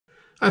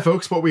Hi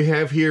folks, what we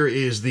have here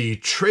is the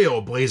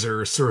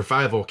Trailblazer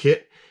Survival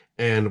Kit,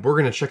 and we're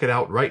going to check it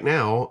out right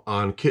now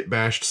on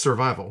Kitbashed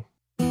Survival.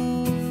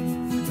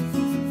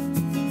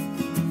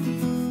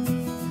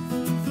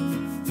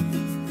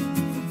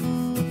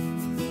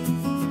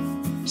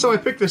 So I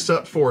picked this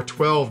up for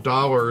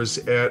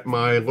 $12 at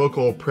my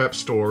local prep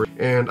store,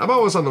 and I'm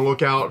always on the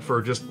lookout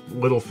for just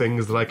little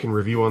things that I can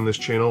review on this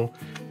channel,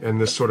 and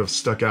this sort of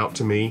stuck out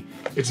to me.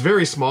 It's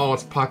very small,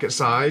 it's pocket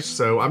sized,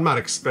 so I'm not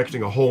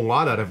expecting a whole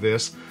lot out of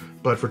this,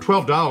 but for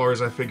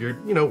 $12 I figured,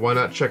 you know, why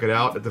not check it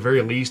out? At the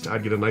very least,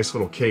 I'd get a nice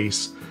little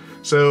case.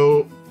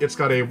 So it's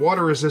got a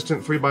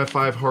water-resistant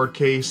 3x5 hard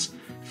case,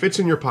 fits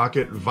in your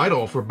pocket,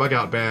 vital for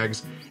bug-out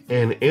bags,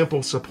 and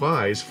ample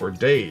supplies for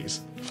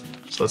days.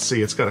 So let's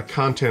see, it's got a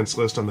contents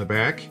list on the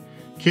back.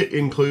 Kit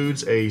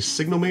includes a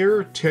signal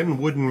mirror, 10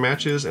 wooden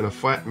matches, and a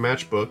flat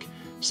matchbook,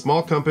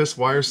 small compass,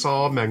 wire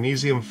saw,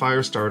 magnesium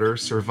fire starter,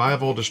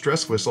 survival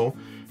distress whistle,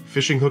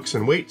 fishing hooks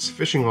and weights,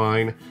 fishing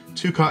line,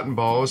 2 cotton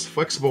balls,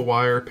 flexible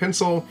wire,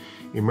 pencil,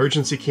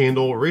 emergency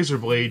candle, razor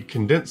blade,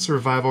 condensed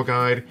survival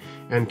guide,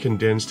 and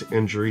condensed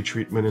injury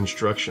treatment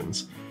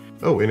instructions.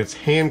 Oh, and it's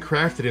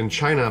handcrafted in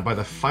China by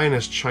the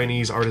finest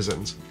Chinese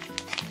artisans.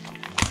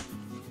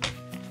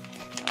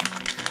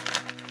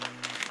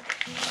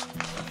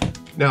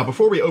 Now,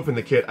 before we open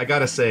the kit, I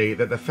gotta say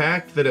that the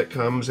fact that it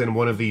comes in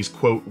one of these,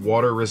 quote,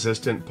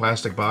 water-resistant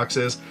plastic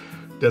boxes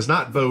does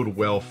not bode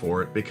well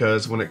for it,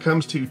 because when it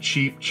comes to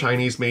cheap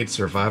Chinese-made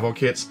survival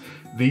kits,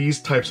 these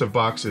types of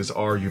boxes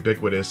are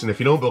ubiquitous. And if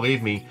you don't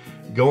believe me,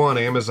 go on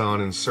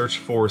Amazon and search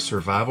for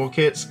survival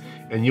kits,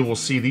 and you will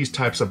see these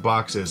types of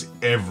boxes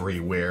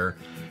everywhere.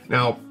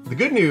 Now, the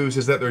good news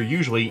is that they're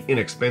usually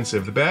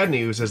inexpensive. The bad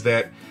news is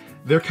that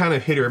they're kind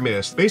of hit or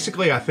miss.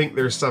 Basically, I think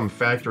there's some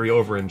factory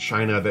over in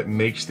China that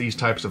makes these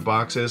types of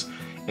boxes,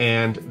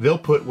 and they'll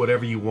put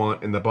whatever you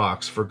want in the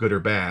box for good or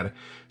bad.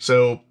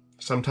 So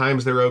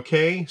sometimes they're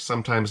okay,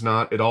 sometimes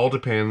not. It all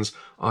depends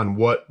on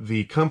what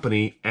the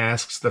company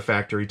asks the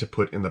factory to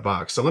put in the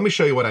box. So let me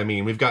show you what I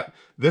mean. We've got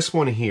this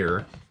one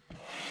here.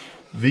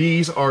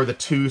 These are the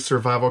 2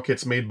 survival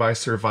kits made by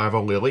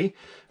Survival Lily.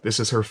 This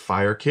is her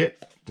fire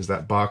kit. Does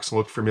that box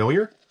look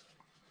familiar?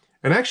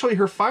 And actually,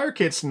 her fire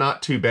kit's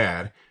not too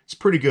bad. It's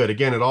pretty good.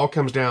 Again, it all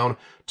comes down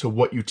to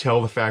what you tell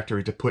the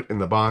factory to put in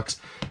the box.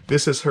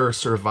 This is her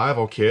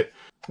survival kit,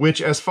 which,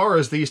 as far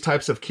as these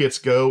types of kits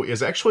go,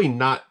 is actually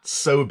not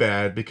so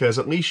bad, because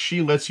at least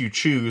she lets you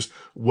choose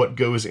what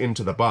goes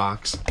into the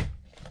box.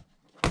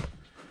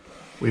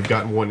 We've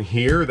got one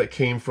here that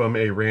came from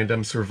a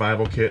random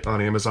survival kit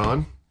on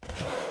Amazon.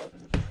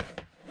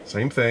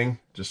 Same thing,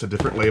 just a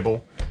different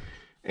label.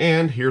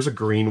 And here's a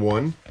green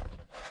one.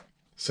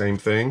 Same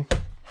thing.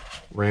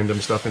 Random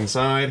stuff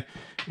inside.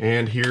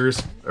 And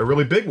here's a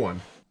really big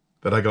one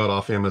that I got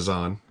off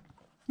Amazon.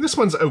 This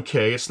one's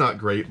okay. It's not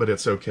great, but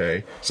it's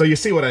okay. So you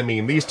see what I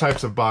mean. These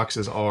types of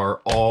boxes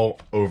are all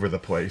over the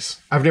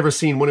place. I've never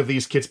seen one of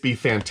these kits be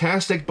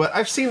fantastic, but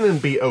I've seen them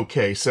be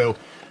okay. So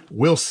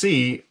we'll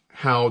see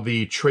how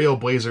the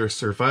Trailblazer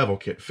Survival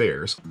Kit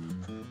fares.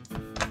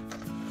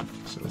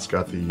 So it's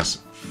got these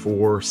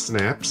 4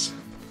 snaps.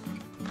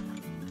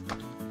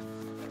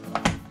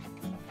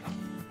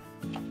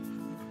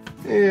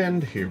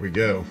 And here we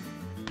go.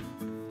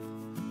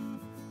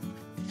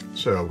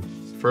 So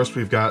first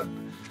we've got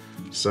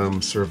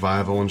some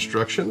survival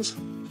instructions.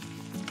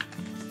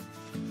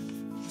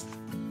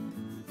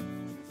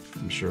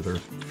 I'm sure they're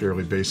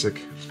fairly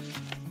basic.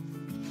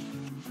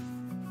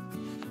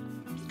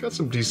 Got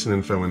some decent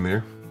info in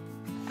there.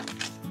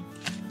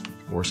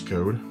 Morse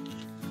code.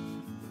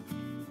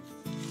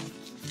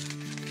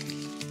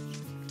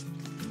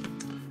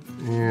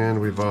 And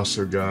we've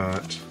also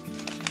got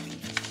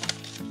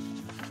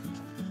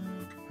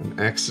an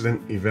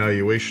accident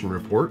evaluation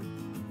report.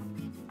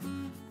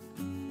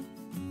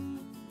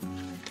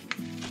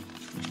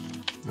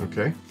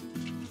 Okay.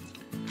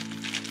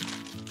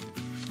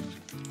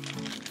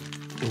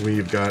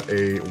 We've got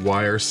a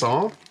wire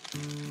saw,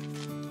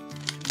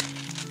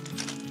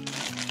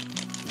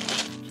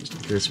 just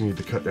in case we need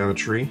to cut down a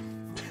tree.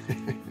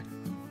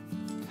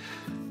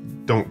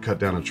 Don't cut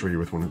down a tree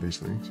with one of these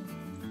things.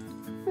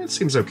 It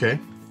seems okay.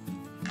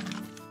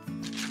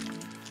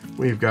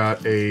 We've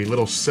got a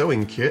little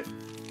sewing kit.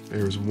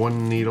 There's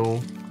 1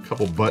 needle, a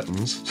couple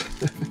buttons,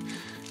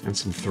 and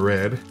some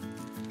thread.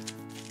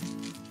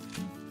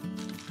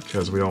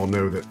 Because we all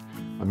know that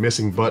a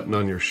missing button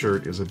on your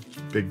shirt is a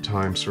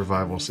big-time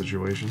survival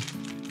situation.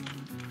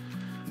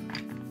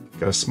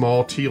 Got a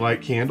small tea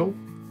light candle.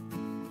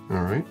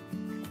 All right.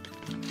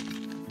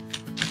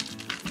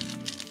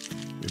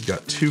 We've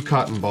got 2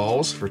 cotton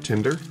balls for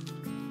tinder.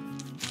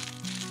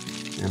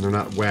 And they're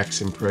not wax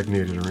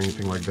impregnated or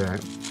anything like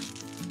that.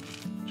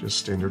 Just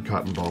standard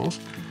cotton balls.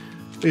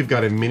 We've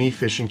got a mini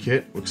fishing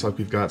kit. Looks like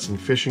we've got some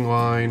fishing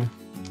line,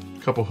 a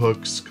couple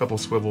hooks, a couple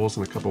swivels,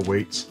 and a couple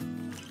weights.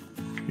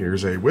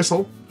 Here's a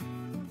whistle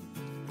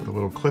with a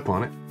little clip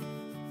on it.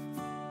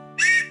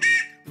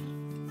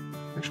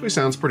 Actually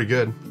sounds pretty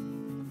good.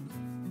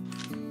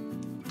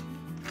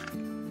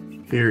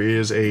 Here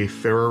is a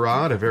ferro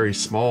rod, a very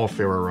small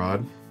ferro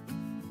rod.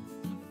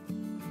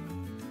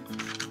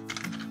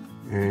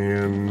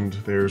 And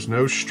there's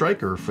no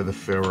striker for the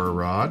ferro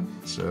rod,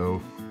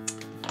 so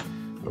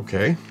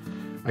okay.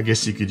 I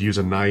guess you could use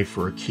a knife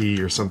or a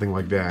key or something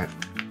like that.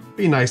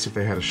 Be nice if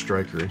they had a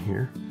striker in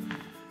here.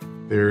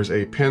 There's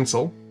a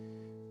pencil.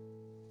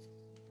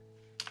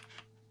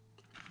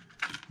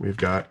 We've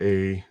got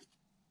a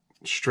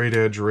straight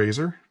edge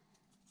razor.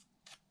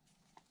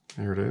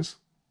 There it is.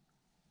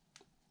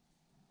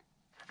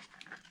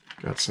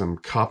 Got some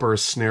copper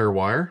snare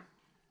wire.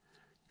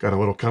 Got a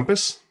little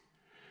compass.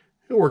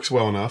 It works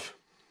well enough.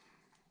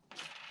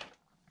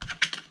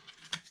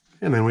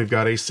 And then we've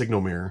got a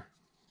signal mirror.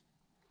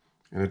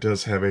 And it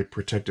does have a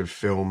protective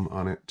film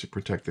on it to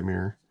protect the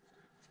mirror.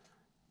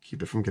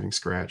 Keep it from getting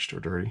scratched or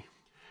dirty.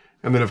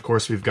 And then of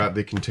course we've got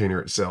the container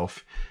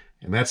itself.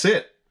 And that's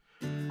it.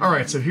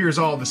 Alright, so here's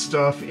all the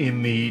stuff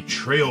in the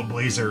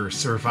Trailblazer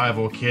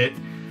survival kit.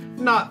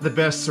 Not the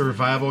best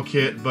survival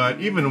kit, but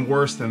even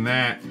worse than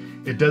that,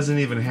 it doesn't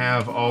even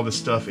have all the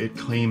stuff it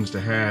claims to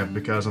have,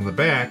 because on the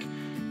back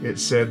it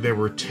said there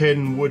were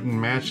 10 wooden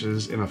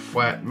matches in a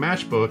flat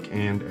matchbook,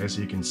 and as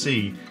you can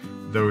see,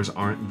 those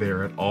aren't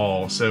there at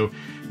all. So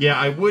yeah,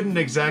 I wouldn't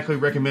exactly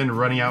recommend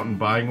running out and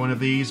buying one of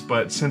these,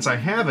 but since I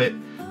have it,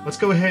 let's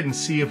go ahead and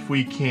see if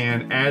we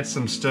can add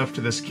some stuff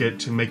to this kit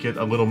to make it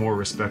a little more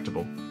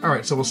respectable.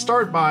 Alright, so we'll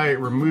start by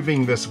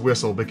removing this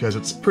whistle because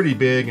it's pretty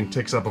big and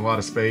takes up a lot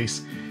of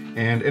space.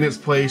 And in its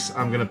place,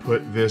 I'm going to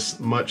put this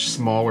much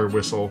smaller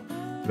whistle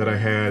that I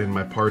had in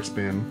my parts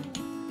bin.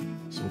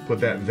 So we'll put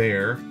that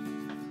there.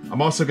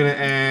 I'm also going to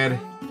add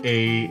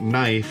a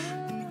knife,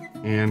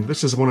 and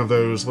this is one of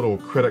those little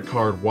credit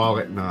card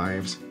wallet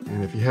knives.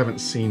 And if you haven't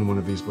seen one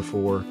of these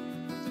before,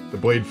 the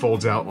blade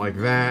folds out like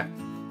that.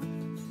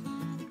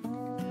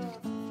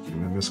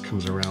 And then this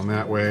comes around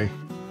that way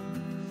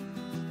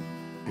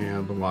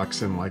and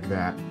locks in like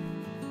that.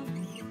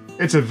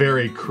 It's a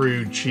very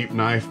crude, cheap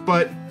knife,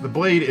 but the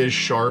blade is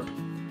sharp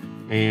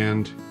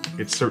and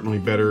it's certainly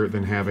better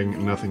than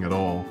having nothing at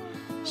all.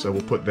 So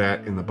we'll put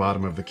that in the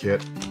bottom of the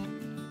kit.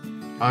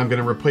 I'm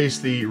going to replace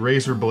the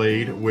razor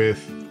blade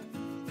with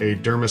a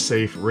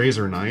Dermasafe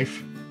razor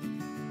knife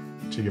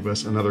to give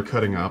us another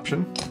cutting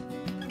option.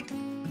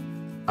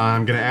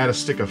 I'm going to add a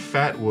stick of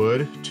fat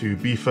wood to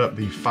beef up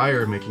the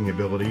fire making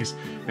abilities.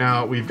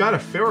 Now we've got a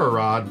ferro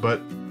rod,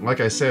 but like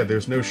I said,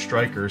 there's no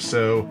striker,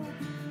 so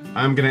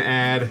I'm going to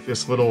add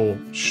this little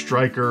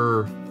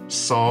striker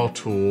saw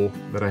tool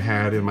that I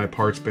had in my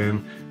parts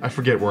bin. I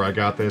forget where I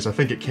got this. I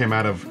think it came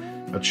out of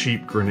a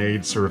cheap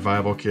grenade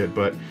survival kit,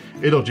 but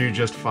it'll do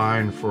just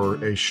fine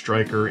for a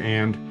striker,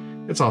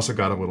 and it's also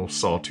got a little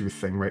sawtooth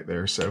thing right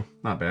there, so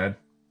not bad.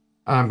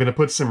 I'm going to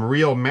put some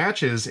real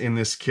matches in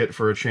this kit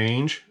for a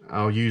change.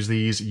 I'll use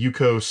these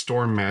Yuko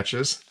Storm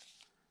matches.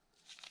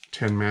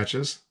 10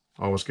 matches,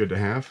 always good to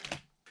have.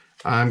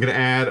 I'm going to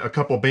add a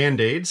couple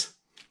Band-Aids.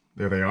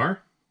 There they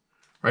are.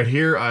 Right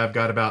here, I've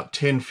got about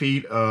 10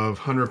 feet of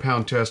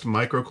 100-pound test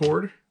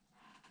microcord.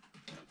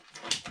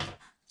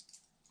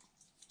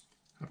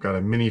 I've got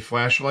a mini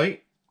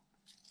flashlight.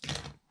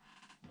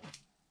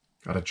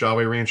 Got a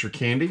Jolly Rancher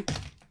candy.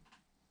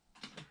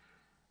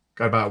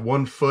 Got about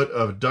 1 foot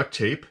of duct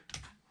tape.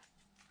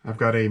 I've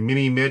got a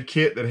mini med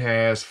kit that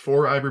has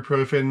 4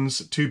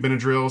 ibuprofens, 2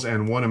 Benadryls,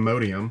 and 1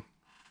 Imodium.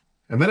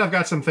 And then I've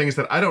got some things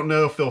that I don't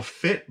know if they'll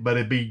fit, but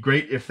it'd be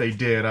great if they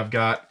did. I've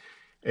got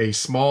a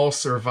small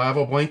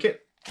survival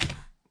blanket,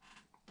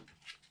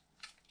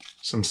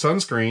 some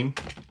sunscreen,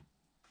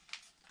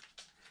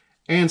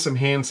 and some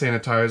hand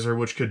sanitizer,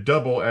 which could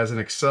double as an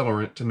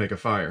accelerant to make a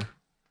fire.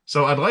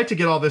 So I'd like to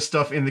get all this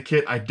stuff in the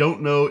kit. I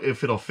don't know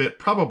if it'll fit.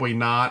 Probably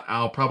not.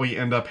 I'll probably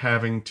end up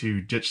having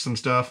to ditch some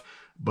stuff,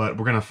 but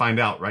we're going to find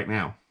out right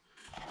now.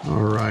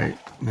 All right.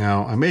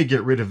 Now, I may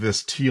get rid of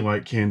this tea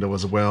light candle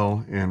as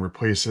well and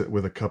replace it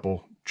with a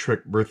couple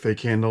trick birthday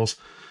candles,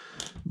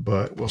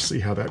 but we'll see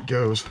how that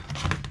goes.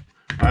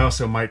 I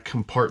also might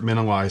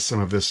compartmentalize some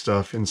of this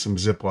stuff in some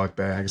Ziploc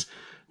bags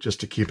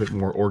just to keep it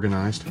more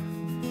organized.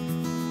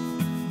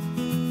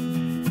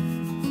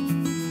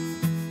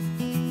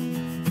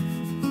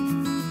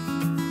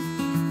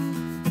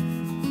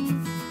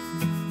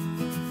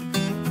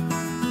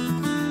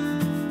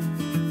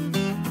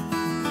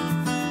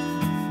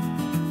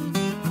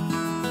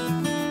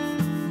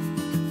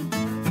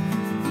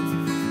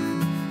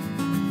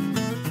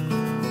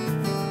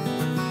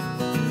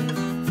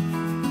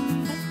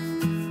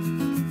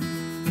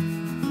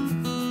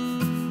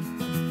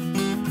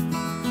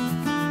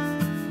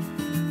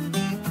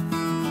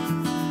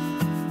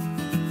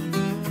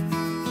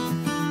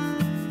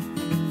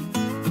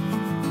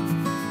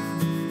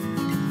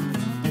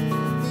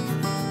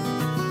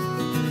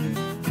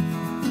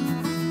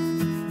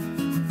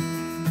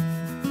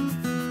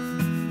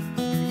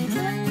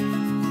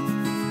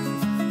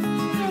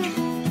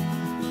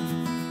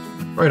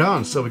 Right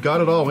on, so we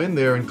got it all in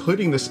there,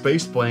 including the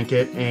space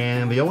blanket,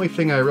 and the only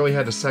thing I really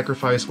had to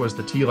sacrifice was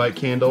the tea light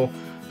candle.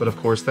 but of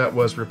course that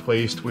was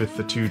replaced with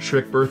the 2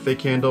 trick birthday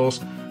candles,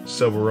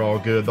 so we're all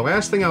good. The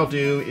last thing I'll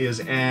do is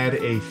add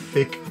a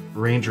thick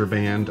Ranger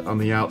band on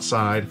the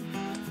outside,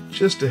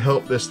 just to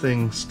help this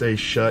thing stay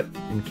shut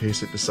in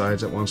case it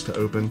decides it wants to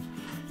open.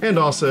 And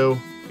also,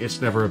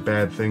 it's never a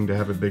bad thing to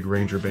have a big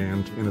Ranger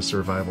band in a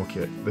survival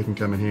kit. They can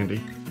come in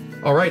handy.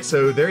 Alright,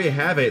 so there you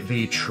have it,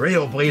 the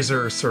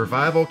Trailblazer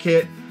Survival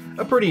Kit.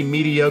 A pretty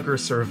mediocre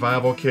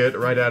survival kit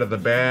right out of the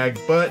bag,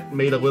 but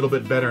made a little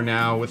bit better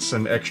now with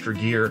some extra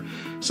gear.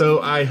 So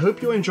I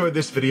hope you enjoyed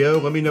this video.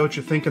 Let me know what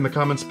you think in the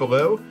comments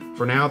below.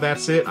 For now,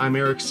 that's it. I'm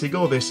Eric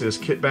Siegel. This is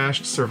Kit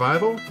Bashed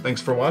Survival.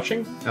 Thanks for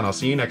watching, and I'll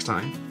see you next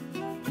time.